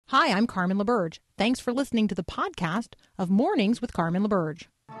Hi, I'm Carmen LaBerge. Thanks for listening to the podcast of Mornings with Carmen LaBerge.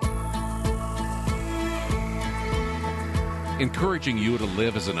 Encouraging you to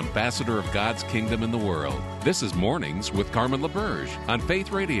live as an ambassador of God's kingdom in the world. This is Mornings with Carmen LaBerge on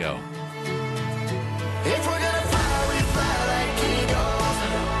Faith Radio. If we're gonna fly, we fly like eagles.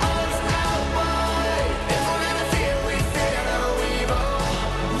 Unstoppable. If we're gonna fear, we fear no evil.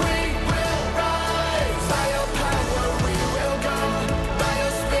 We will rise. By your power, we will go. By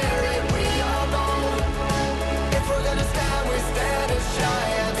your spirit, we are bold. If we're gonna stand, we stand as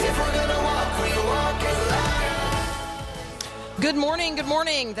giants. If we're gonna walk, we walk as lions. Good morning. Good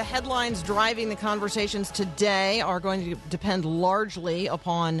morning. The headlines driving the conversations today are going to depend largely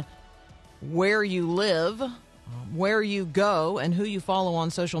upon where you live, where you go, and who you follow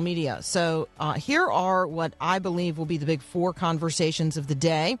on social media. So here are what I believe will be the big four conversations of the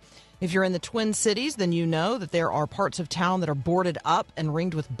day. If you're in the Twin Cities, then you know that there are parts of town that are boarded up and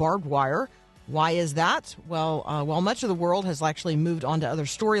ringed with barbed wire. Why is that? Well, while much of the world has actually moved on to other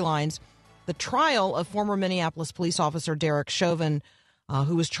storylines, the trial of former Minneapolis police officer Derek Chauvin,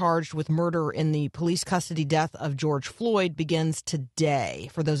 who was charged with murder in the police custody death of George Floyd, begins today.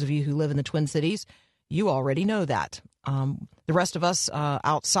 For those of you who live in the Twin Cities, you already know that. The rest of us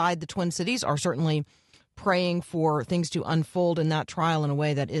outside the Twin Cities are certainly praying for things to unfold in that trial in a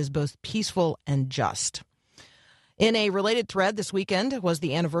way that is both peaceful and just. In a related thread, this weekend was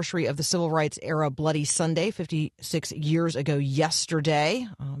the anniversary of the Civil Rights era Bloody Sunday, 56 years ago yesterday.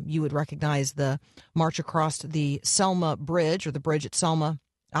 You would recognize the march across the Selma Bridge, or the bridge at Selma,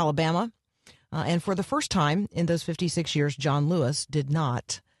 Alabama. And for the first time in those 56 years, John Lewis did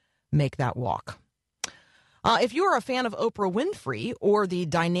not make that walk. If you are a fan of Oprah Winfrey or the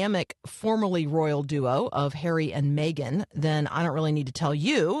dynamic formerly royal duo of Harry and Meghan, then I don't really need to tell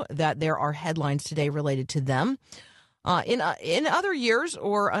you that there are headlines today related to them. In other years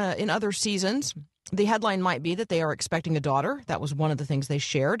or in other seasons, the headline might be that they are expecting a daughter. That was one of the things they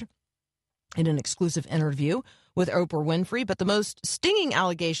shared in an exclusive interview with Oprah Winfrey. But the most stinging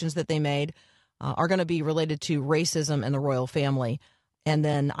allegations that they made are going to be related to racism and the royal family. And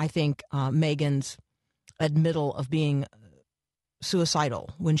then I think Meghan's admittal of being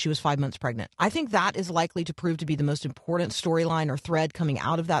suicidal when she was 5 months pregnant. I think that is likely to prove to be the most important storyline or thread coming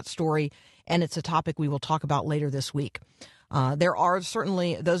out of that story, and it's a topic we will talk about later this week. There are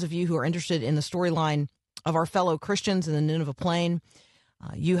certainly those of you who are interested in the storyline of our fellow Christians in the Nineveh Plain.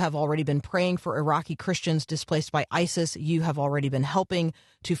 You have already been praying for Iraqi Christians displaced by ISIS. You have already been helping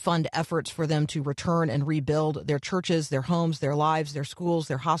to fund efforts for them to return and rebuild their churches, their homes, their lives, their schools,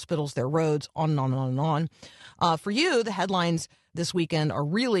 their hospitals, their roads, on and on and on and on. For you, the headlines this weekend are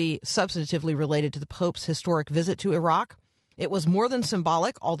really substantively related to the Pope's historic visit to Iraq. It was more than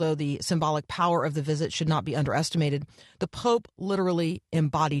symbolic, although the symbolic power of the visit should not be underestimated. The Pope literally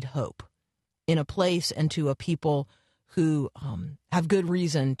embodied hope in a place and to a people who have good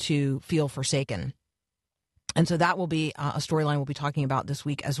reason to feel forsaken. And so that will be a storyline we'll be talking about this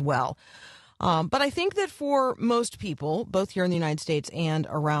week as well. But I think that for most people, both here in the United States and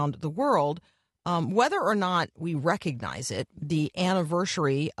around the world, whether or not we recognize it, the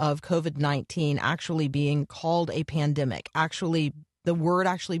anniversary of COVID-19 actually being called a pandemic, actually the word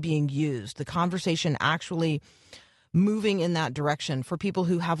actually being used, the conversation actually moving in that direction for people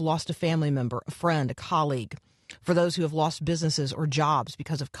who have lost a family member, a friend, a colleague, for those who have lost businesses or jobs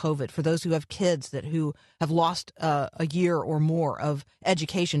because of COVID, for those who have kids who have lost a year or more of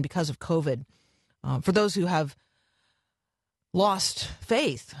education because of COVID, for those who have lost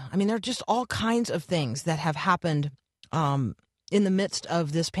faith. I mean, there are just all kinds of things that have happened in the midst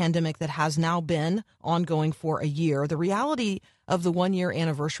of this pandemic that has now been ongoing for a year. The reality of the 1 year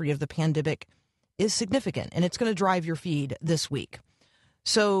anniversary of the pandemic is significant, and it's going to drive your feed this week.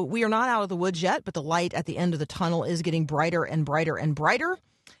 So we are not out of the woods yet, but the light at the end of the tunnel is getting brighter and brighter and brighter.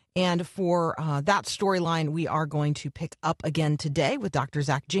 And for that storyline, we are going to pick up again today with Dr.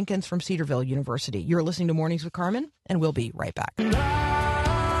 Zach Jenkins from Cedarville University. You're listening to Mornings with Carmen, and we'll be right back.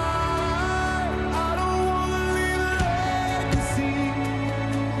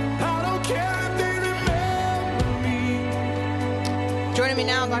 Joining me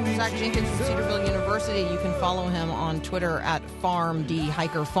now, Dr. Zach Jenkins from Cedarville University. You can follow him on Twitter at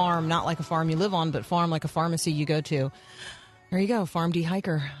FarmDHiker. Farm, not like a farm you live on, but farm like a pharmacy you go to. There you go,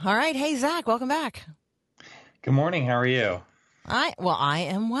 FarmDHiker. All right. Hey, Zach, welcome back. Good morning. How are you? I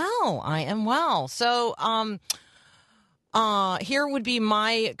am well. So here would be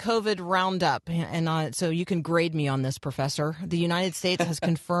my COVID roundup. And so you can grade me on this, Professor. The United States has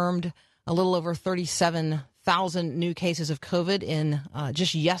confirmed a little over 37,000 new cases of COVID in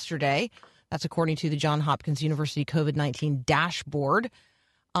just yesterday. That's according to the Johns Hopkins University COVID-19 dashboard.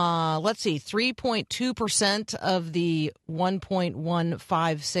 Let's see, 3.2% of the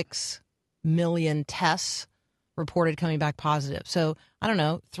 1.156 million tests reported coming back positive. So I don't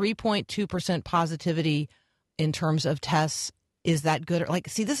know, 3.2% positivity in terms of tests. Is that good?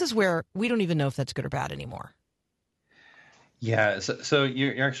 See, this is where we don't even know if that's good or bad anymore. Yeah, so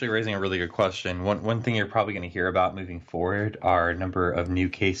you're actually raising a really good question. One thing you're probably going to hear about moving forward are a number of new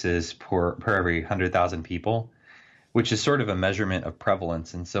cases per every 100,000 people, which is sort of a measurement of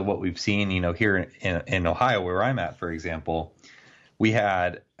prevalence. And so what we've seen, here in Ohio, where I'm at, for example, we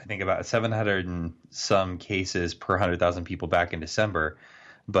had, I think, about 700 and some cases per 100,000 people back in December.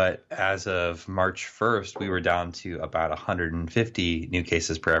 But as of March 1st, we were down to about 150 new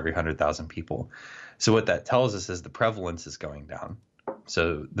cases per every 100,000 people. So what that tells us is the prevalence is going down.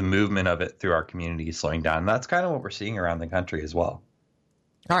 So the movement of it through our community is slowing down. And that's kind of what we're seeing around the country as well.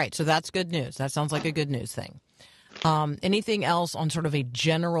 All right. So that's good news. That sounds like a good news thing. Anything else on sort of a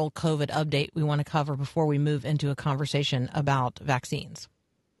general COVID update we want to cover before we move into a conversation about vaccines?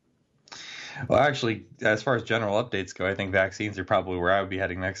 Well, actually, as far as general updates go, I think vaccines are probably where I would be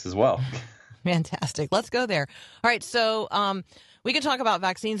heading next as well. Fantastic. Let's go there. All right. So we can talk about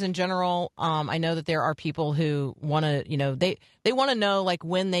vaccines in general. I know that there are people who want to, they want to know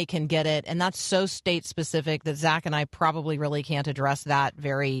when they can get it. And that's so state specific that Zach and I probably really can't address that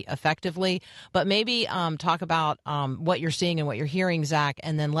very effectively. But maybe talk about what you're seeing and what you're hearing, Zach,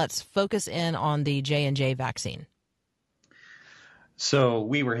 and then let's focus in on the J&J vaccine. So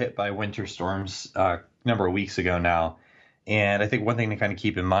we were hit by winter storms a number of weeks ago now. And I think one thing to kind of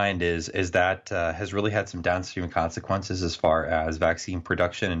keep in mind is that has really had some downstream consequences as far as vaccine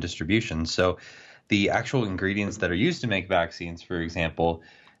production and distribution. So the actual ingredients that are used to make vaccines, for example,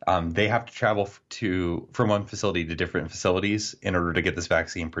 they have to travel from one facility to different facilities in order to get this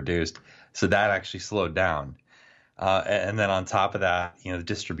vaccine produced. So that actually slowed down. And then on top of that, the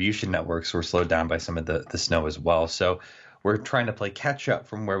distribution networks were slowed down by some of the snow as well. So we're trying to play catch up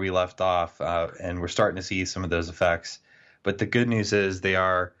from where we left off, and we're starting to see some of those effects. But the good news is they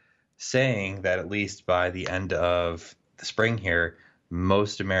are saying that at least by the end of the spring here,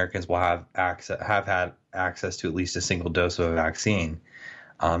 most Americans will have had access to at least a single dose of a vaccine.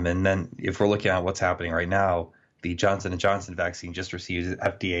 And then if we're looking at what's happening right now, the Johnson & Johnson vaccine just received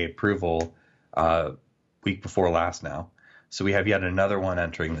FDA approval week before last now. So we have yet another one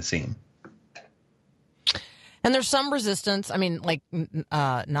entering the scene. And there's some resistance. I mean,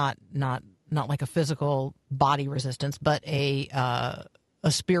 not like a physical body resistance, but a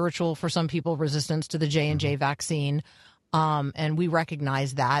spiritual, for some people, resistance to the J&J vaccine. And we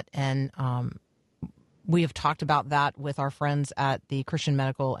recognize that. And we have talked about that with our friends at the Christian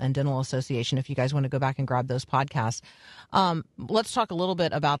Medical and Dental Association. If you guys want to go back and grab those podcasts, let's talk a little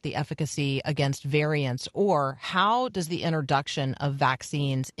bit about the efficacy against variants, or how does the introduction of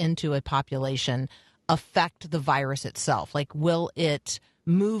vaccines into a population affect the virus itself? Will it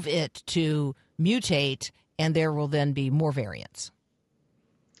move it to mutate, and there will then be more variants?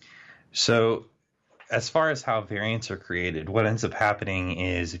 So as far as how variants are created, what ends up happening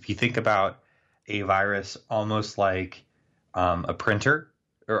is, if you think about a virus almost like a printer,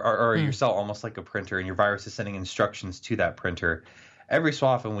 or your cell almost like a printer, and your virus is sending instructions to that printer. Every so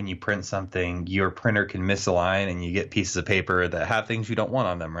often when you print something, your printer can misalign and you get pieces of paper that have things you don't want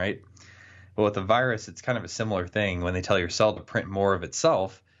on them, right? But with the virus, it's kind of a similar thing. When they tell your cell to print more of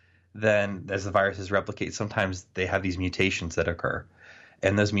itself, then as the viruses replicate, sometimes they have these mutations that occur.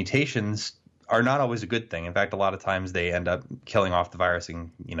 And those mutations are not always a good thing. In fact, a lot of times they end up killing off the virus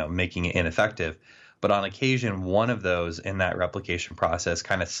and, making it ineffective. But on occasion, one of those in that replication process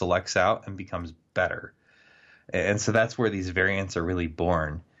kind of selects out and becomes better. And so that's where these variants are really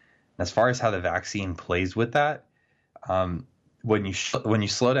born. As far as how the vaccine plays with that, when you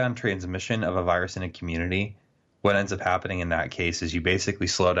slow down transmission of a virus in a community, what ends up happening in that case is you basically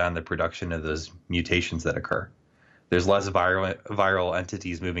slow down the production of those mutations that occur. There's less viral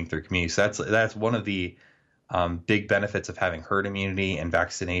entities moving through communities. So that's one of the big benefits of having herd immunity and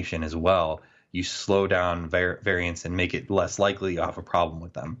vaccination as well. You slow down variants and make it less likely you have a problem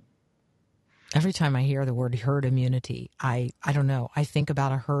with them. Every time I hear the word herd immunity, I don't know. I think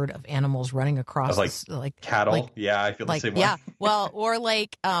about a herd of animals running across, like cattle. Yeah, I feel the same way. Yeah, well, or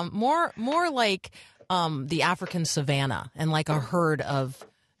more like the African savanna, and like a herd of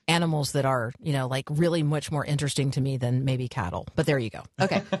animals that are, really much more interesting to me than maybe cattle. But there you go.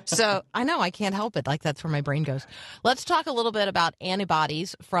 Okay, so I know I can't help it. That's where my brain goes. Let's talk a little bit about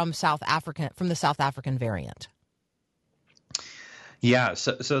antibodies from the South African variant. Yeah,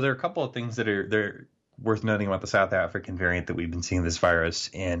 so there are a couple of things that are worth noting about the South African variant that we've been seeing this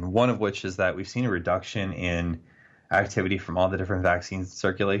virus, and one of which is that we've seen a reduction in activity from all the different vaccines in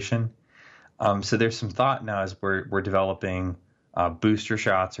circulation. So there's some thought now as we're developing booster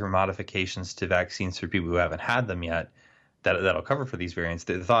shots or modifications to vaccines for people who haven't had them yet that'll cover for these variants.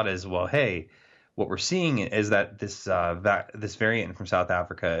 The thought is, well, hey, what we're seeing is that this variant from South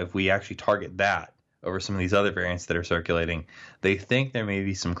Africa, if we actually target that over some of these other variants that are circulating, they think there may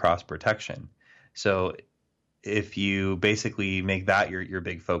be some cross protection. So if you basically make that your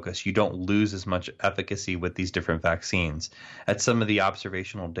big focus, you don't lose as much efficacy with these different vaccines. That's some of the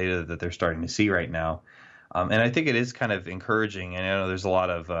observational data that they're starting to see right now. And I think it is kind of encouraging. And I know there's a lot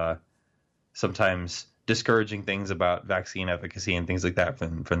of sometimes discouraging things about vaccine efficacy and things like that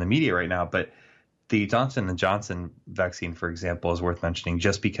from the media right now. But the Johnson & Johnson vaccine, for example, is worth mentioning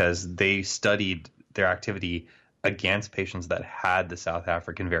just because they studied their activity against patients that had the South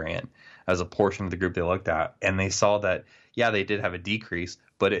African variant as a portion of the group they looked at. And they saw that, yeah, they did have a decrease,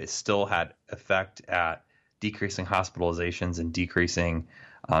 but it still had effect at decreasing hospitalizations and decreasing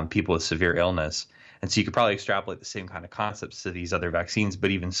people with severe illness. And so you could probably extrapolate the same kind of concepts to these other vaccines.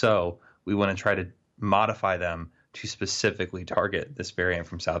 But even so, we want to try to modify them to specifically target this variant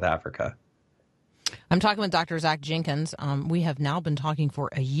from South Africa. I'm talking with Dr. Zach Jenkins. We have now been talking for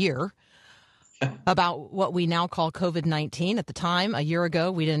a year about what we now call COVID-19. At the time, a year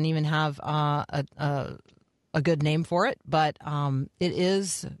ago, we didn't even have a good name for it, but it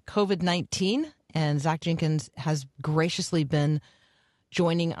is COVID-19, and Zach Jenkins has graciously been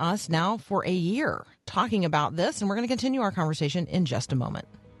joining us now for a year talking about this, and we're going to continue our conversation in just a moment.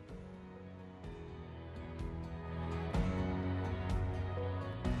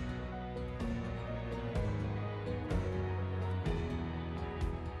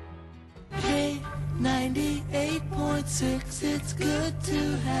 Hey, 98.6, it's good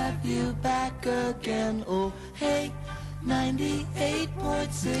to have you back again. Oh, hey,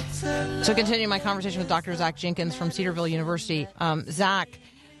 98.6. So continuing my conversation with Dr. Zach Jenkins from Cedarville University. Zach,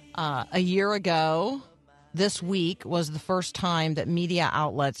 a year ago, this week was the first time that media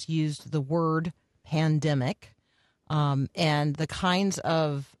outlets used the word pandemic, and the kinds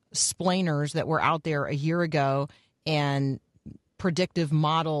of splainers that were out there a year ago and predictive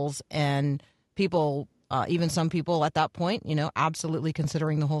models and people, even some people at that point, absolutely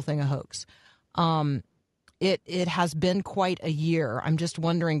considering the whole thing a hoax. It has been quite a year. I'm just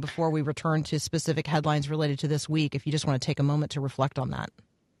wondering, before we return to specific headlines related to this week, if you just want to take a moment to reflect on that.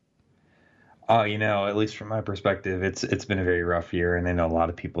 At least from my perspective, it's been a very rough year, and I know a lot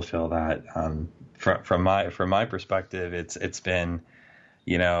of people feel that. From my perspective, it's been,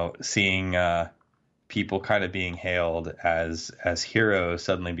 seeing people kind of being hailed as heroes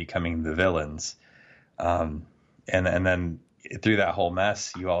suddenly becoming the villains, and then through that whole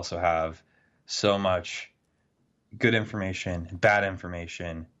mess, you also have so much good information, bad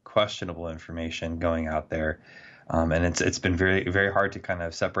information, questionable information going out there. And it's been very, very hard to kind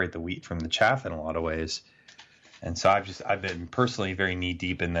of separate the wheat from the chaff in a lot of ways. And so I've been personally very knee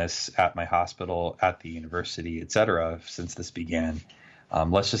deep in this at my hospital, at the university, et cetera, since this began.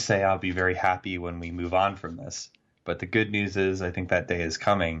 Let's just say I'll be very happy when we move on from this. But the good news is I think that day is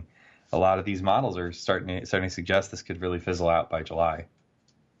coming. A lot of these models are starting to suggest this could really fizzle out by July.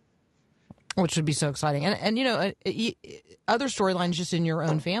 Which would be so exciting. And other storylines just in your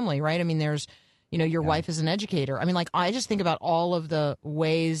own family, right? I mean, there's, your wife is an educator. I mean, I just think about all of the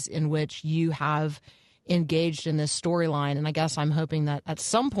ways in which you have engaged in this storyline. And I guess I'm hoping that at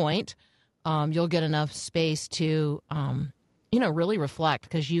some point you'll get enough space to, really reflect,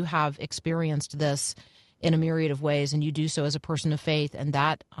 because you have experienced this in a myriad of ways, and you do so as a person of faith. And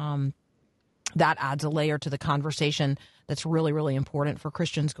that adds a layer to the conversation that's really, really important for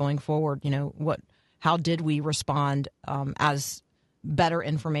Christians going forward. How did we respond as better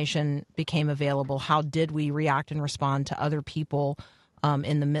information became available? How did we react and respond to other people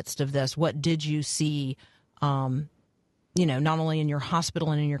in the midst of this? What did you see, not only in your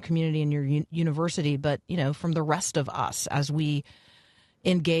hospital and in your community and your university, but, from the rest of us as we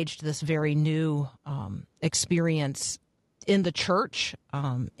engaged this very new experience in the church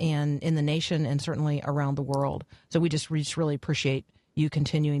and in the nation and certainly around the world. So we just really appreciate you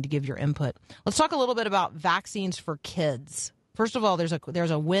continuing to give your input. Let's talk a little bit about vaccines for kids. First of all, there's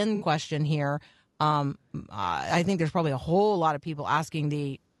a when question here. I think there's probably a whole lot of people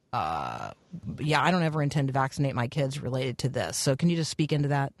asking I don't ever intend to vaccinate my kids related to this. So can you just speak into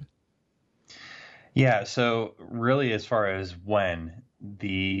that? Yeah, so really as far as when,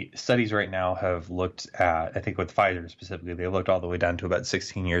 the studies right now have looked at, I think with Pfizer specifically, they looked all the way down to about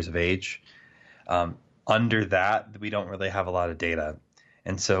 16 years of age. Under that, we don't really have a lot of data.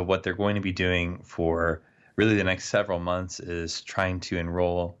 And so what they're going to be doing for really the next several months is trying to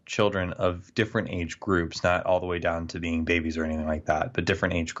enroll children of different age groups, not all the way down to being babies or anything like that, but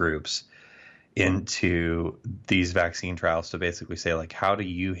different age groups into these vaccine trials to basically say, like, how do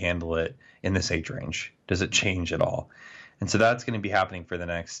you handle it in this age range? Does it change at all? And so that's going to be happening for the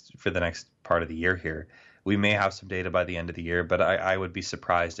next part of the year here. We may have some data by the end of the year, but I would be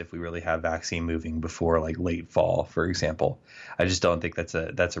surprised if we really have vaccine moving before like late fall, for example. I just don't think that's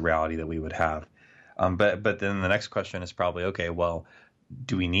a reality that we would have. But then the next question is probably, okay, well,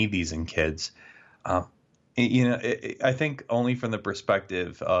 do we need these in kids? I think only from the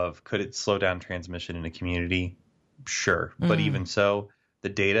perspective of, could it slow down transmission in a community? Sure. But even so, the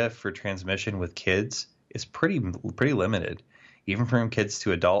data for transmission with kids is pretty limited. Even from kids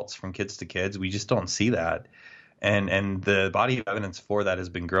to adults, from kids to kids, we just don't see that. And the body of evidence for that has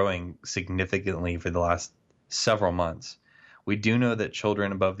been growing significantly for the last several months. We do know that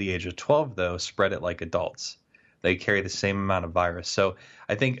children above the age of 12, though, spread it like adults. They carry the same amount of virus. So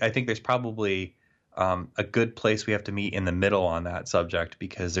I think there's probably a good place we have to meet in the middle on that subject,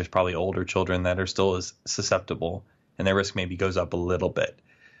 because there's probably older children that are still as susceptible, and their risk maybe goes up a little bit.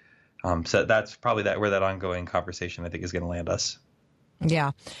 So that's probably where that ongoing conversation, I think, is going to land us.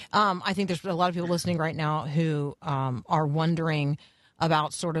 Yeah. I think there's a lot of people listening right now who are wondering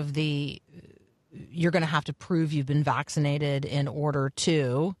about sort of you're going to have to prove you've been vaccinated in order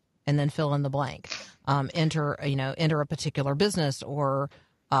to, and then fill in the blank, enter a particular business, or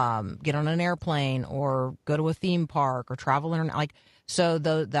get on an airplane, or go to a theme park, or travel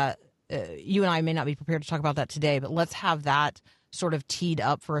you and I may not be prepared to talk about that today, but let's have that sort of teed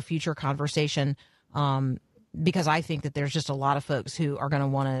up for a future conversation, because I think that there's just a lot of folks who are going to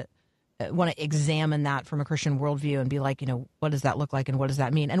want to examine that from a Christian worldview and be like, what does that look like, and what does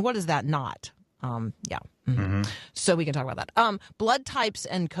that mean, and what is that not? So we can talk about that. Blood types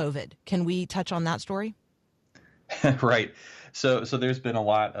and COVID. Can we touch on that story? Right. So there's been a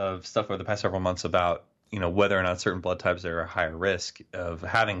lot of stuff over the past several months about, whether or not certain blood types are a higher risk of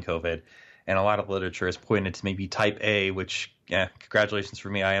having COVID. And a lot of literature has pointed to maybe type A, which, congratulations for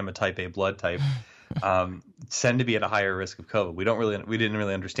me, I am a type A blood type, tend to be at a higher risk of COVID. We didn't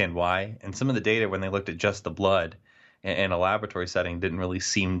really understand why. And some of the data, when they looked at just the blood in a laboratory setting, didn't really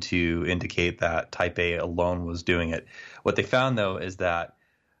seem to indicate that type A alone was doing it. What they found, though, is that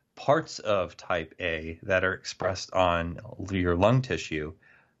parts of type A that are expressed on your lung tissue,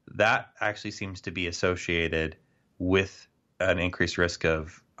 that actually seems to be associated with an increased risk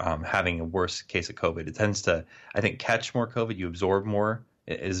of having a worse case of COVID. It tends to, I think, catch more COVID. You absorb more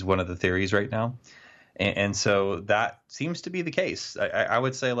is one of the theories right now. And so that seems to be the case. I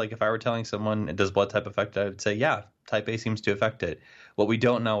would say, like, if I were telling someone, does blood type affect it, I would say, yeah, type A seems to affect it. What we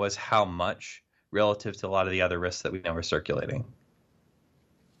don't know is how much relative to a lot of the other risks that we know are circulating.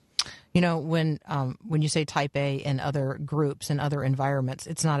 When you say type A in other groups and other environments,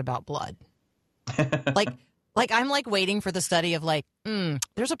 it's not about blood. Like I'm waiting for the study of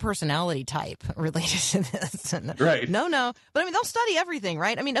there's a personality type related to this. Right. No. But they'll study everything,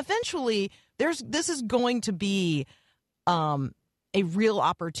 right? Eventually this is going to be a real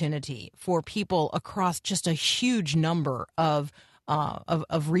opportunity for people across just a huge number of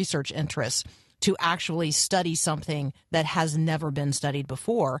research interests to actually study something that has never been studied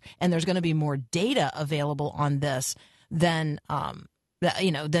before. And there's going to be more data available on this than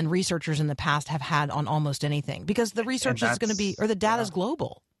researchers in the past have had on almost anything, because the research is going to be, or the data is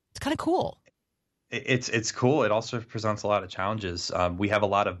global. It's kind of cool. It's cool. It also presents a lot of challenges. We have a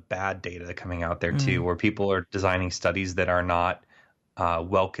lot of bad data coming out there too, where people are designing studies that are not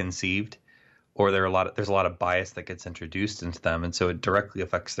well conceived, or there's a lot of bias that gets introduced into them, and so it directly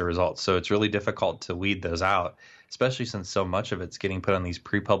affects the results. So it's really difficult to weed those out, especially since so much of it's getting put on these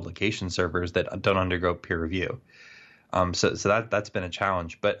pre-publication servers that don't undergo peer review. So that's been a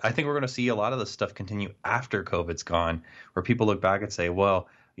challenge. But I think we're going to see a lot of this stuff continue after COVID's gone, where people look back and say, well,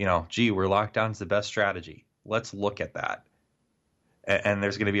 we're locked down is the best strategy. Let's look at that. And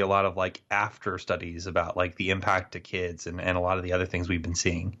there's going to be a lot of after studies about the impact to kids and a lot of the other things we've been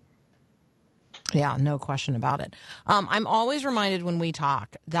seeing. Yeah, no question about it. I'm always reminded when we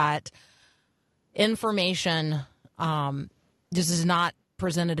talk that information, this is not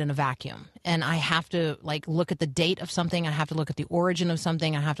presented in a vacuum. And I have to look at the date of something. I have to look at the origin of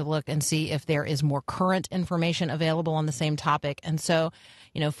something. I have to look and see if there is more current information available on the same topic. And so,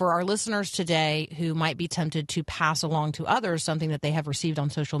 for our listeners today who might be tempted to pass along to others something that they have received on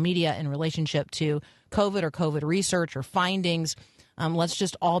social media in relationship to COVID or COVID research or findings, let's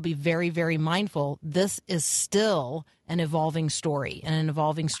just all be very, very mindful. This is still an evolving story and an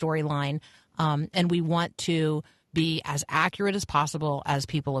evolving storyline. And we want to be as accurate as possible as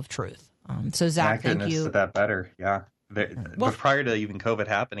people of truth. So, I Zach, couldn't thank have you. said that better. Yeah. Well, But prior to even COVID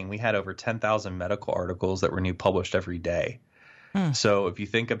happening, we had over 10,000 medical articles that were new published every day. Hmm. So if you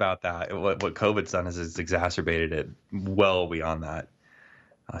think about that, what COVID's done is it's exacerbated it well beyond that.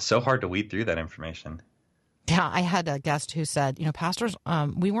 So hard to weed through that information. Yeah, I had a guest who said, pastors,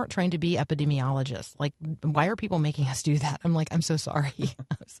 we weren't trained to be epidemiologists. Like, why are people making us do that? I'm like, I'm so sorry.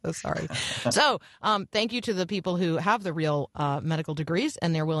 I'm so sorry. So thank you to the people who have the real medical degrees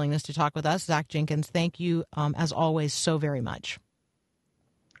and their willingness to talk with us. Zach Jenkins, thank you, as always, so very much.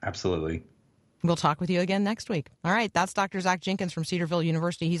 Absolutely. We'll talk with you again next week. All right, that's Dr. Zach Jenkins from Cedarville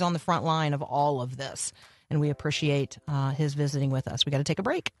University. He's on the front line of all of this, and we appreciate his visiting with us. We got to take a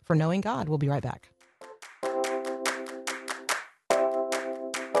break for Knowing God. We'll be right back.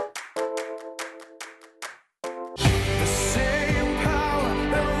 The same power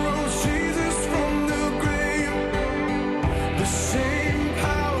that rose Jesus from the grave. The same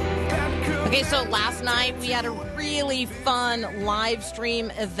power that could. Okay, so last night we had a really fun live stream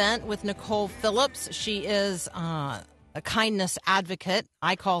event with Nicole Phillips. She is a kindness advocate.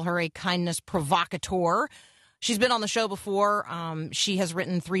 I call her a kindness provocateur. She's been on the show before. She has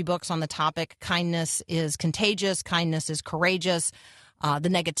written 3 books on the topic. Kindness is Contagious. Kindness is Courageous. The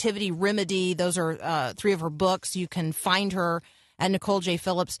Negativity Remedy. Those are 3 of her books. You can find her at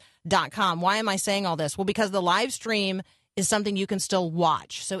NicoleJPhillips.com. Why am I saying all this? Well, because the live stream is something you can still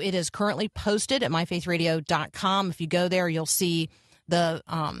watch. So it is currently posted at myfaithradio.com. If you go there, you'll see the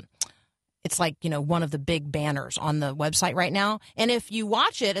it's like, one of the big banners on the website right now. And if you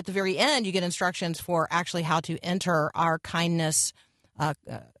watch it at the very end, you get instructions for actually how to enter our kindness,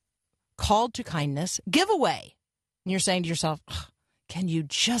 Called to Kindness giveaway. And you're saying to yourself, can you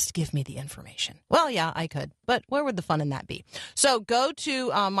just give me the information? Well, yeah, I could. But where would the fun in that be? So go to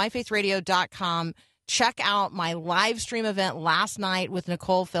myfaithradio.com. Check out my live stream event last night with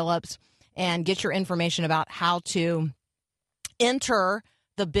Nicole Phillips and get your information about how to enter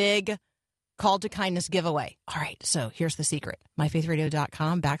the big Called to Kindness giveaway. All right, so here's the secret.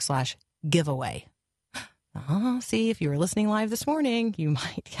 myfaithradio.com/giveaway. See, if you were listening live this morning, you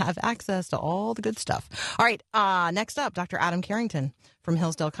might have access to all the good stuff. All right, next up, Dr. Adam Carrington from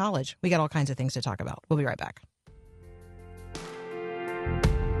Hillsdale College. We got all kinds of things to talk about. We'll be right back.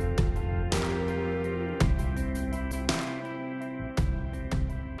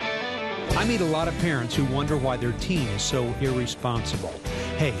 I meet a lot of parents who wonder why their teen is so irresponsible.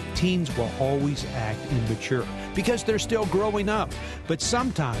 Hey, teens will always act immature because they're still growing up. But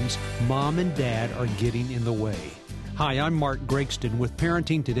sometimes mom and dad are getting in the way. Hi, I'm Mark Gregston with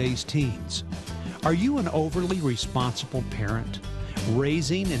Parenting Today's Teens. Are you an overly responsible parent?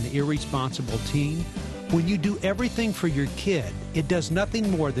 Raising an irresponsible teen? When you do everything for your kid, it does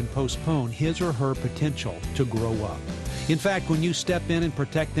nothing more than postpone his or her potential to grow up. In fact, when you step in and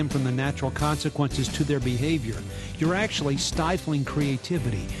protect them from the natural consequences to their behavior, you're actually stifling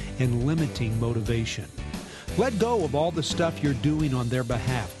creativity and limiting motivation. Let go of all the stuff you're doing on their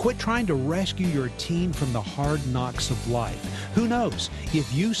behalf. Quit trying to rescue your teen from the hard knocks of life. Who knows?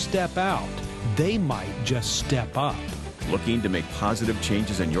 If you step out, they might just step up. Looking to make positive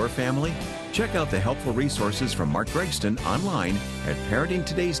changes in your family? Check out the helpful resources from Mark Gregston online at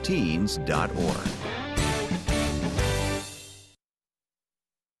parentingtodaysteens.org.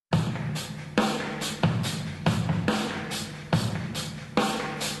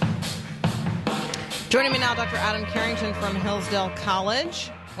 Joining me now, Dr. Adam Carrington from Hillsdale College.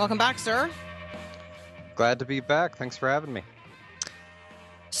 Welcome back, sir. Glad to be back. Thanks for having me.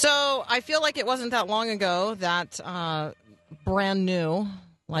 So I feel like it wasn't that long ago that brand new,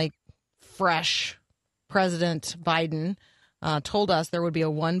 like fresh President Biden told us there would be a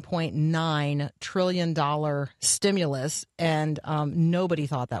 $1.9 trillion stimulus, and nobody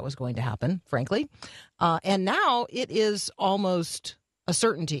thought that was going to happen, frankly. And now it is almost a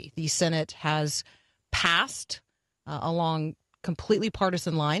certainty. The Senate has passed along completely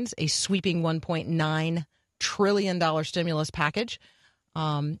partisan lines a sweeping $1.9 trillion stimulus package.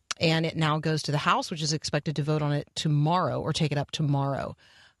 And it now goes to the House, which is expected to vote on it tomorrow or take it up tomorrow.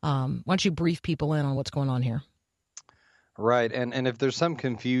 Why don't you brief people in on what's going on here? Right. And if there's some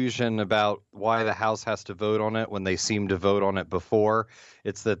confusion about why the House has to vote on it when they seem to vote on it before,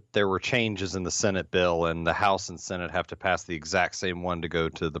 it's that there were changes in the Senate bill and the House and Senate have to pass the exact same one to go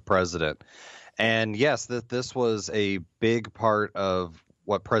to the president. And yes, this was a big part of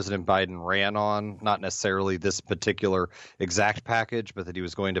what President Biden ran on, not necessarily this particular exact package, but that he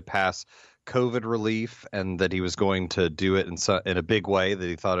was going to pass COVID relief and that he was going to do it in a big way that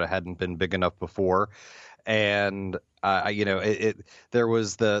he thought it hadn't been big enough before. And, there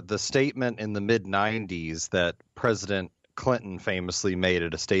was the statement in the mid-'90s that President Clinton famously made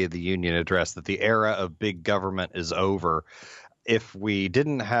at a State of the Union address, that the era of big government is over. If we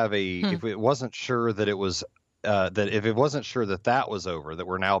didn't have if it wasn't sure that it was if it wasn't sure that was over, that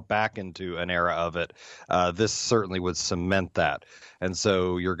we're now back into an era of it, this certainly would cement that. And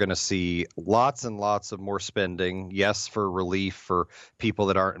so you're going to see lots and lots of more spending, yes, for relief for people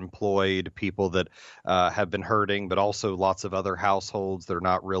that aren't employed, people that have been hurting, but also lots of other households that are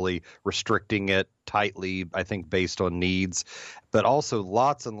not really restricting it tightly, I think, based on needs. But also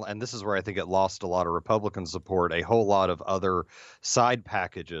lots, and this is where I think it lost a lot of Republican support, a whole lot of other side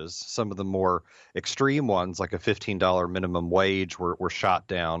packages. Some of the more extreme ones, like a $15 minimum wage, were shot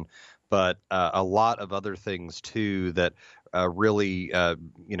down. But a lot of other things, too, that really,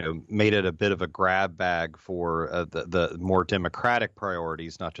 made it a bit of a grab bag for the more democratic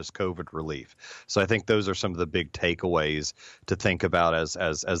priorities, not just COVID relief. So I think those are some of the big takeaways to think about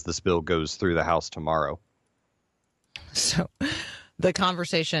as this bill goes through the House tomorrow. So the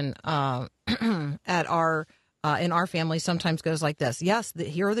conversation in our family sometimes goes like this. Yes,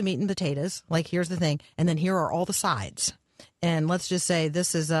 here are the meat and potatoes. Like, here's the thing. And then here are all the sides. And let's just say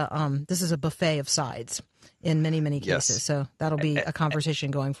this is a buffet of sides in many, many cases. Yes. So that'll be a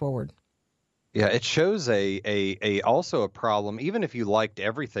conversation going forward. Yeah, it shows also a problem. Even if you liked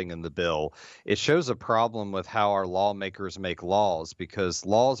everything in the bill, it shows a problem with how our lawmakers make laws, because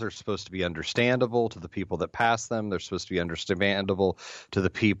laws are supposed to be understandable to the people that pass them. They're supposed to be understandable to the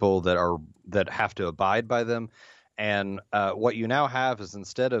people that have to abide by them. And what you now have is,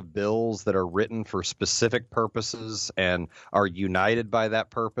 instead of bills that are written for specific purposes and are united by that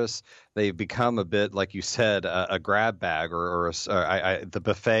purpose, they've become a bit, like you said, a grab bag, the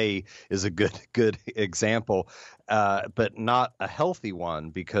buffet is a good example, but not a healthy one,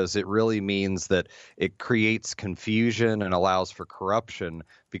 because it really means that it creates confusion and allows for corruption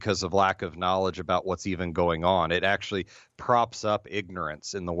because of lack of knowledge about what's even going on. It actually props up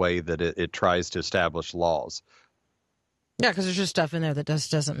ignorance in the way that it tries to establish laws. Yeah, because there's just stuff in there that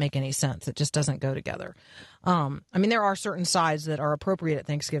doesn't make any sense. It just doesn't go together. There are certain sides that are appropriate at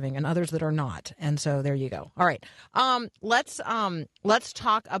Thanksgiving and others that are not. And so there you go. All right. Let's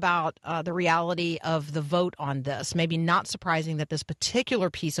talk about the reality of the vote on this. Maybe not surprising that this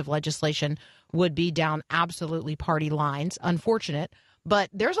particular piece of legislation would be down absolutely party lines. Unfortunate. But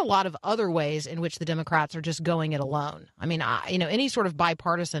there's a lot of other ways in which the Democrats are just going it alone. I mean, any sort of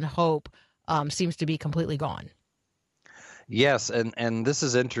bipartisan hope seems to be completely gone. Yes, and this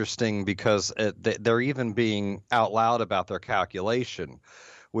is interesting because they're even being out loud about their calculation,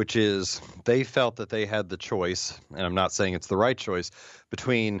 which is they felt that they had the choice, and I'm not saying it's the right choice,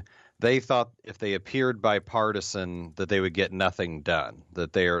 between they thought if they appeared bipartisan that they would get nothing done,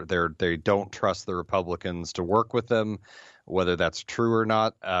 that they don't trust the Republicans to work with them. Whether that's true or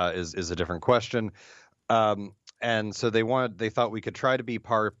not is a different question. And so they thought we could try to be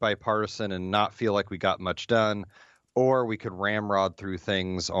bipartisan and not feel like we got much done, or we could ramrod through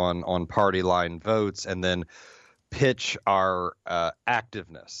things on party line votes and then pitch our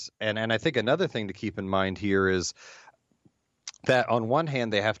activeness. And I think another thing to keep in mind here is that on one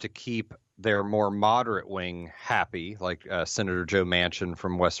hand, they have to keep their more moderate wing happy, like Senator Joe Manchin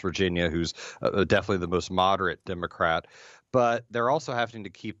from West Virginia, who's definitely the most moderate Democrat. But they're also having to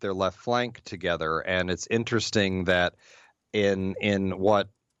keep their left flank together. And it's interesting that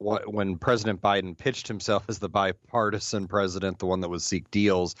when President Biden pitched himself as the bipartisan president, the one that would seek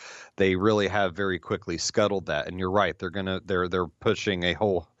deals, they really have very quickly scuttled that. And you're right, they're pushing a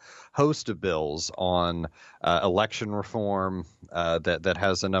whole host of bills on election reform that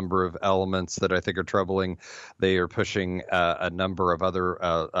has a number of elements that I think are troubling. They are pushing a number of other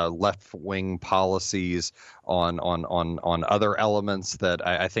left-wing policies on other elements that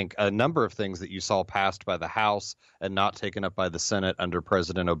I think a number of things that you saw passed by the House and not taken up by the Senate under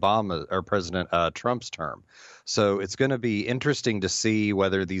President Obama or President Trump's term. So it's going to be interesting to see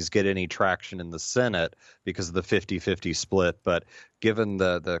whether these get any traction in the Senate because of the 50-50 split. But given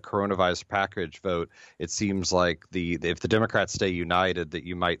the coronavirus package vote, it seems like if the Democrats stay united, that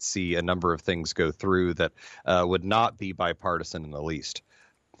you might see a number of things go through that would not be bipartisan in the least.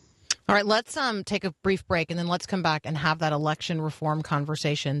 All right, let's take a brief break, and then let's come back and have that election reform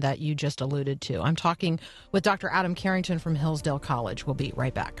conversation that you just alluded to. I'm talking with Dr. Adam Carrington from Hillsdale College. We'll be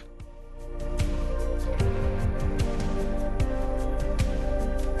right back.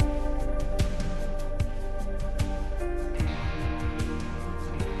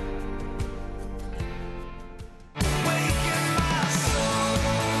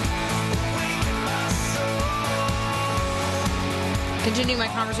 Continuing my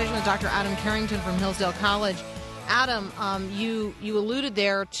conversation with Dr. Adam Carrington from Hillsdale College. Adam, you alluded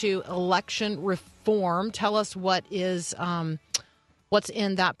there to election reform. Tell us what's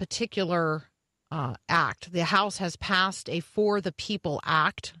in that particular act. The House has passed a For the People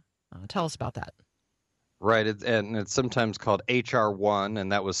Act. Tell us about that. Right, and it's sometimes called H.R. 1,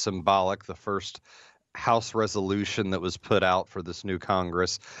 and that was symbolic, the first House resolution that was put out for this new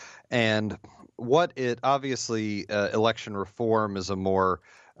Congress. And what it obviously, election reform is a more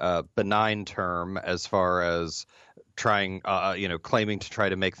benign term as far as trying, claiming to try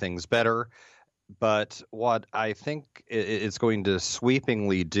to make things better. But what I think it's going to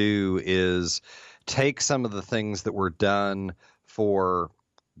sweepingly do is take some of the things that were done for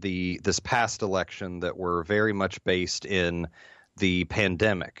this past election that were very much based in the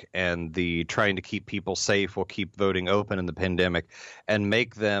pandemic and the trying to keep people safe while keep voting open in the pandemic, and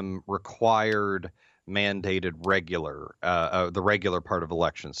make them required, mandated, the regular part of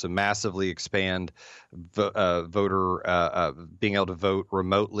elections. So massively expand voter being able to vote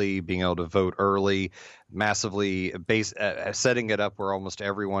remotely, being able to vote early, massively setting it up where almost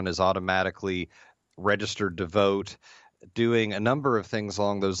everyone is automatically registered to vote, doing a number of things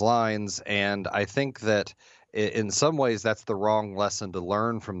along those lines. And I think that in some ways that's the wrong lesson to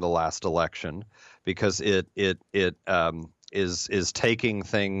learn from the last election, because it is taking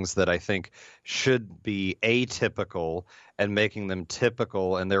things that I think should be atypical and making them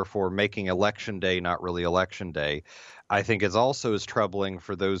typical, and therefore making election day not really election day. I think it's also as troubling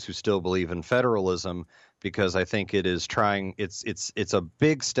for those who still believe in federalism, because I think it is it's a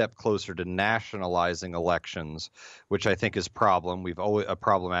big step closer to nationalizing elections, which I think is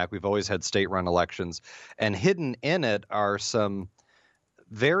problematic. We've always had state-run elections, and hidden in it are some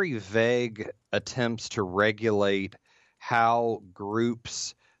very vague attempts to regulate how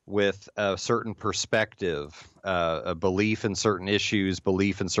groups with a certain perspective, a belief in certain issues,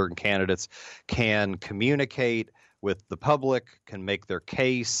 belief in certain candidates, can communicate with the public, can make their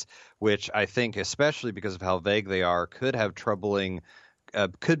case, which I think, especially because of how vague they are, could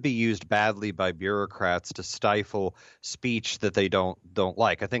be used badly by bureaucrats to stifle speech that they don't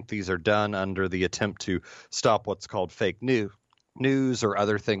like. I think these are done under the attempt to stop what's called fake news or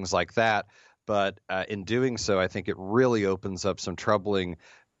other things like that. But in doing so, I think it really opens up some troubling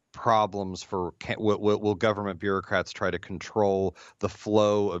problems for will government bureaucrats try to control the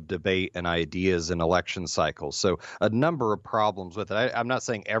flow of debate and ideas in election cycles. So a number of problems with it. I'm not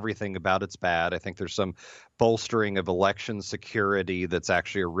saying everything about it's bad. I think there's some bolstering of election security that's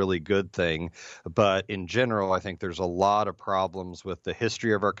actually a really good thing. But in general, I think there's a lot of problems with the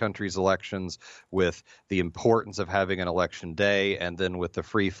history of our country's elections, with the importance of having an election day, and then with the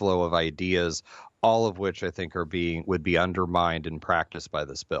free flow of ideas, all of which I think would be undermined in practice by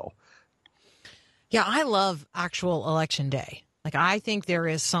this bill. Yeah, I love actual election day. Like, I think there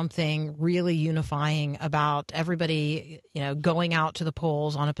is something really unifying about everybody, going out to the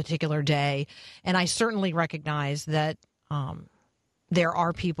polls on a particular day. And I certainly recognize that there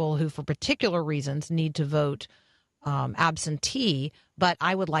are people who, for particular reasons, need to vote absentee. But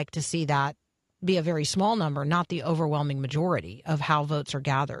I would like to see that be a very small number, not the overwhelming majority of how votes are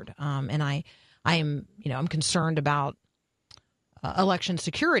gathered. And I'm concerned about election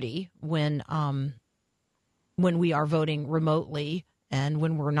security when we are voting remotely and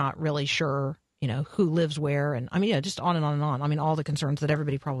when we're not really sure, who lives where. And just on and on and on. all the concerns that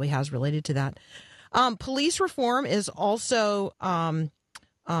everybody probably has related to that. Police reform is also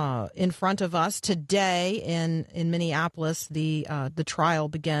in front of us today in Minneapolis. The trial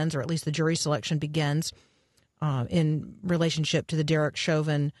begins, or at least the jury selection begins, in relationship to the Derek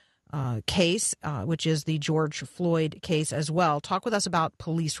Chauvin case, which is the George Floyd case as well. Talk with us about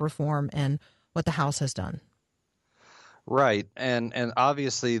police reform and what the House has done. Right. And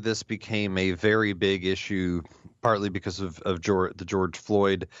obviously this became a very big issue, partly because of the George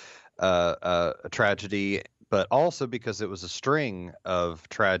Floyd tragedy, but also because it was a string of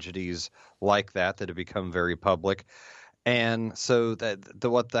tragedies like that have become very public. And so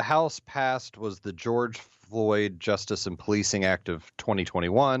what the House passed was the George Floyd Justice and Policing Act of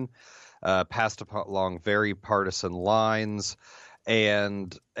 2021, passed along very partisan lines.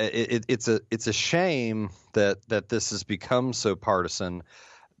 And it's a shame that this has become so partisan,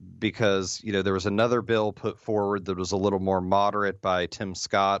 because there was another bill put forward that was a little more moderate by Tim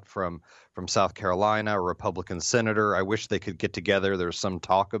Scott from South Carolina, a Republican senator. I wish they could get together. There's some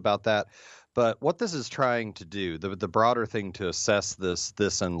talk about that. But what this is trying to do, the broader thing to assess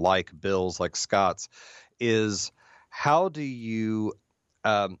this and like bills like Scott's, is how do you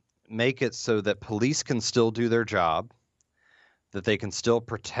make it so that police can still do their job, that they can still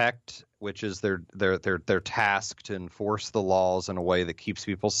protect, which is their task to enforce the laws in a way that keeps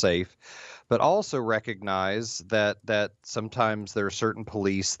people safe, but also recognize that sometimes there are certain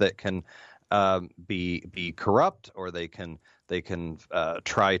police that can be corrupt, or they can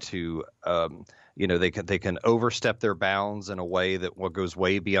try to they can overstep their bounds in a way that goes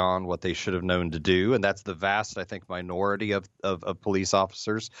way beyond what they should have known to do, and that's the vast, I think, minority of police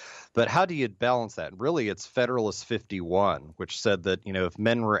officers. But how do you balance that? Really, it's Federalist 51, which said that if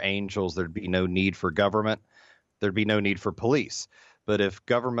men were angels, there'd be no need for government, there'd be no need for police. But if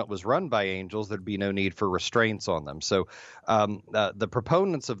government was run by angels, there'd be no need for restraints on them. So the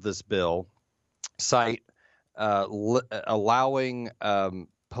proponents of this bill cite allowing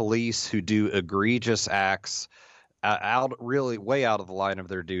police who do egregious acts way out of the line of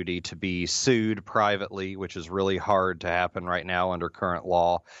their duty to be sued privately, which is really hard to happen right now under current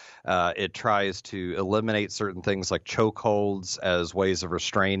law. It tries to eliminate certain things like chokeholds as ways of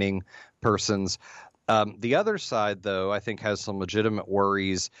restraining persons. The other side, though, I think has some legitimate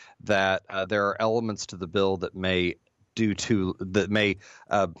worries that there are elements to the bill that may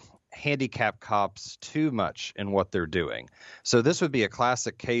handicap cops too much in what they're doing. So this would be a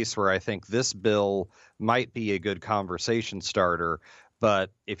classic case where I think this bill might be a good conversation starter,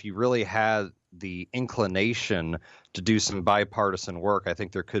 but if you really had the inclination to do some bipartisan work, I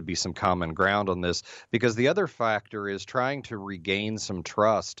think there could be some common ground on this, because the other factor is trying to regain some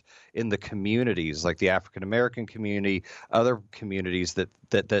trust in the communities, like the African American community, other communities that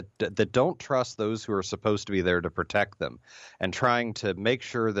don't trust those who are supposed to be there to protect them, and trying to make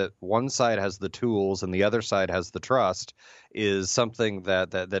sure that one side has the tools and the other side has the trust is something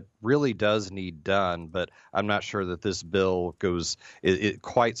that really does need done. But I'm not sure that this bill it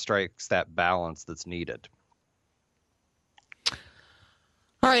quite strikes that balance that's needed.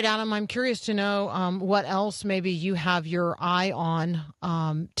 All right, Adam, I'm curious to know what else maybe you have your eye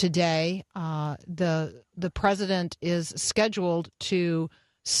on today. The president is scheduled to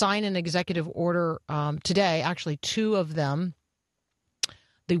sign an executive order today, actually two of them.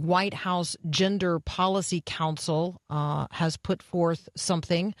 The White House Gender Policy Council has put forth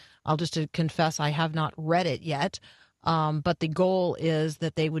something. I'll just confess I have not read it yet. But the goal is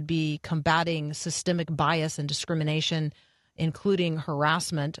that they would be combating systemic bias and discrimination, including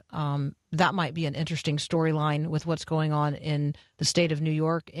harassment. That might be an interesting storyline with what's going on in the state of New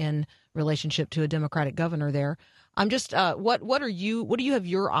York in relationship to a Democratic governor there. I'm just what do you have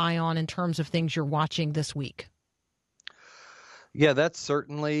your eye on in terms of things you're watching this week? Yeah, that's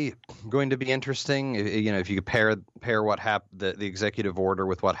certainly going to be interesting. If you pair what happened, the executive order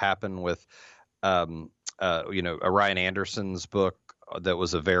with what happened with Ryan Anderson's book that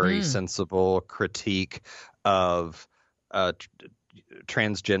was a very sensible critique of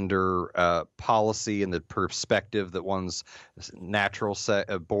transgender policy and the perspective that one's natural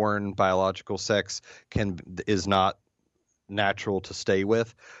born biological sex is not natural to stay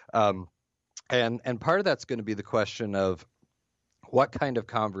with, and part of that's going to be the question of what kind of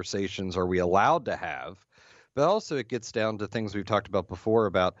conversations are we allowed to have. But also it gets down to things we've talked about before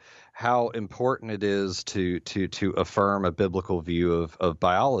about how important it is to affirm a biblical view of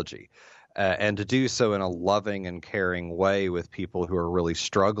biology. And to do so in a loving and caring way with people who are really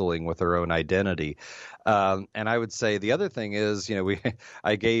struggling with their own identity. And I would say the other thing is,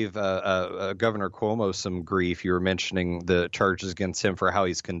 I gave Governor Cuomo some grief. You were mentioning the charges against him for how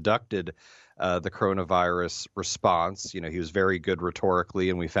he's conducted the coronavirus response. He was very good rhetorically,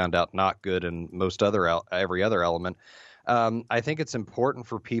 and we found out not good in every other element. I think it's important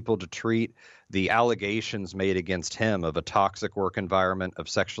for people to treat the allegations made against him of a toxic work environment, of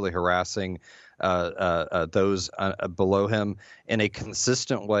sexually harassing those below him in a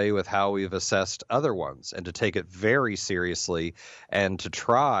consistent way with how we've assessed other ones, and to take it very seriously and to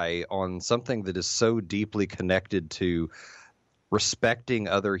try on something that is so deeply connected to respecting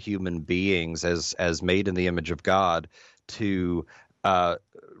other human beings as made in the image of God, to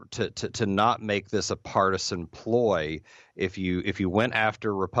not make this a partisan ploy. If you went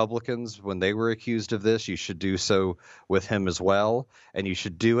after Republicans when they were accused of this, you should do so with him as well, and you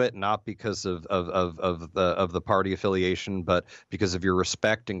should do it not because of the party affiliation, but because of your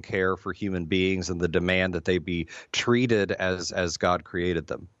respect and care for human beings and the demand that they be treated as God created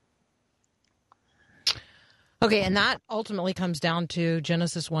them. Okay, and that ultimately comes down to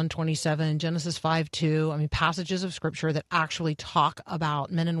Genesis 1:27, Genesis 5:2. I mean, passages of Scripture that actually talk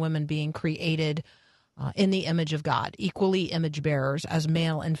about men and women being created in the image of God, equally image bearers, as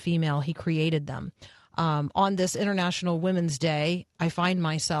male and female. He created them. On this International Women's Day, I find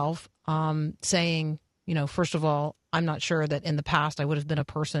myself saying, first of all, I'm not sure that in the past I would have been a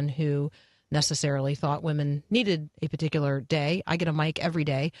person who necessarily thought women needed a particular day. I get a mic every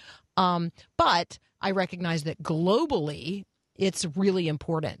day. But I recognize that globally it's really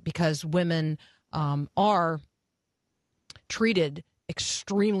important because women are treated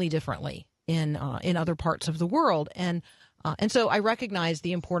extremely differently in other parts of the world. And so I recognize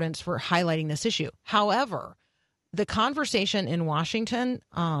the importance for highlighting this issue. However, the conversation in Washington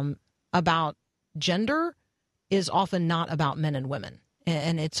about gender is often not about men and women,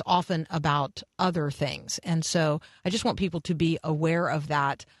 and it's often about other things. And so I just want people to be aware of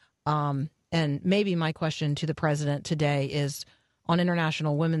that. And maybe my question to the president today is, on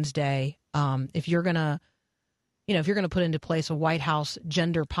International Women's Day, if you're going to put into place a White House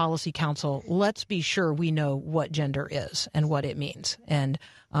Gender Policy Council, let's be sure we know what gender is and what it means. And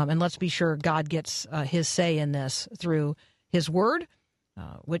let's be sure God gets his say in this through his word,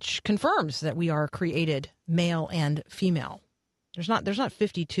 which confirms that we are created male and female. There's not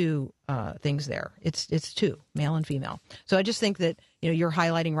 52 things there. It's two, male and female. So I just think that, you're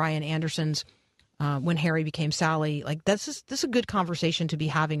highlighting Ryan Anderson's When Harry Became Sally. Like, this is a good conversation to be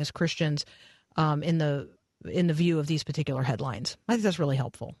having as Christians in the view of these particular headlines. I think that's really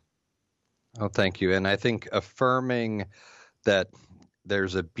helpful. Oh, thank you. And I think affirming that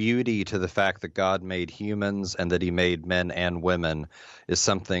there's a beauty to the fact that God made humans and that he made men and women is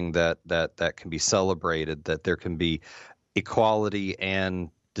something that can be celebrated, that there can be equality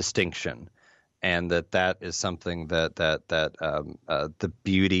and distinction. And that is something that the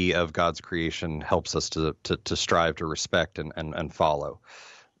beauty of God's creation helps us to strive to respect and follow.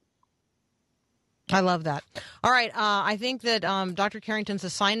 I love that. All right. I think that Dr. Carrington's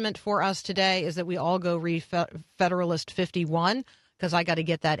assignment for us today is that we all go read Federalist 51, because I got to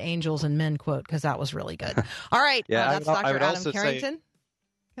get that angels and men quote, because that was really good. All right. Yeah, that's Dr. Adam Carrington.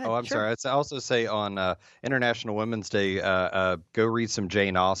 Sorry. I'd also say on International Women's Day, go read some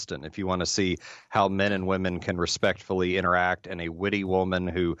Jane Austen if you want to see how men and women can respectfully interact, and a witty woman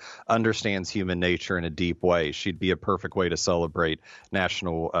who understands human nature in a deep way. She'd be a perfect way to celebrate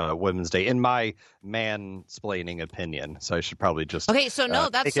National Women's Day, in my mansplaining opinion. So I should probably just that's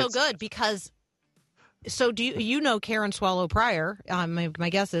so good, because so do you know Karen Swallow Prior? My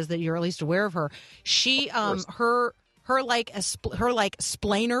guess is that you're at least aware of her. She her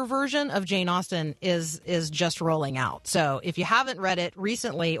splainer version of Jane Austen is just rolling out. So if you haven't read it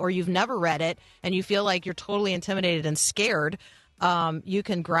recently, or you've never read it and you feel like you're totally intimidated and scared, you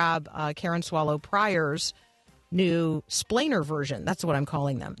can grab Karen Swallow Prior's new splainer version. That's what I'm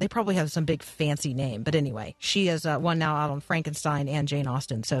calling them. They probably have some big fancy name, but anyway, she has one now out on Frankenstein and Jane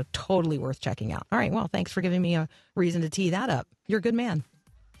Austen, so totally worth checking out. All right, well, thanks for giving me a reason to tee that up. You're a good man.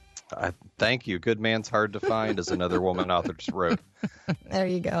 Thank you. Good man's hard to find, as another woman author just wrote. There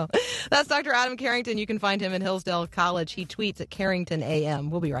you go. That's Dr. Adam Carrington. You can find him in Hillsdale College. He tweets at Carrington AM.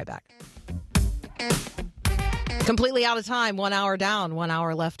 We'll be right back. Completely out of time. 1 hour down, 1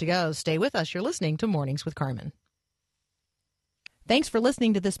 hour left to go. Stay with us. You're listening to Mornings with Carmen. Thanks for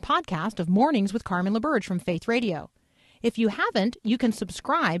listening to this podcast of Mornings with Carmen LaBerge from Faith Radio. If you haven't, you can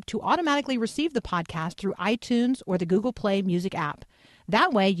subscribe to automatically receive the podcast through iTunes or the Google Play Music app.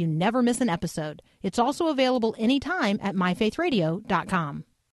 That way, you never miss an episode. It's also available anytime at myfaithradio.com.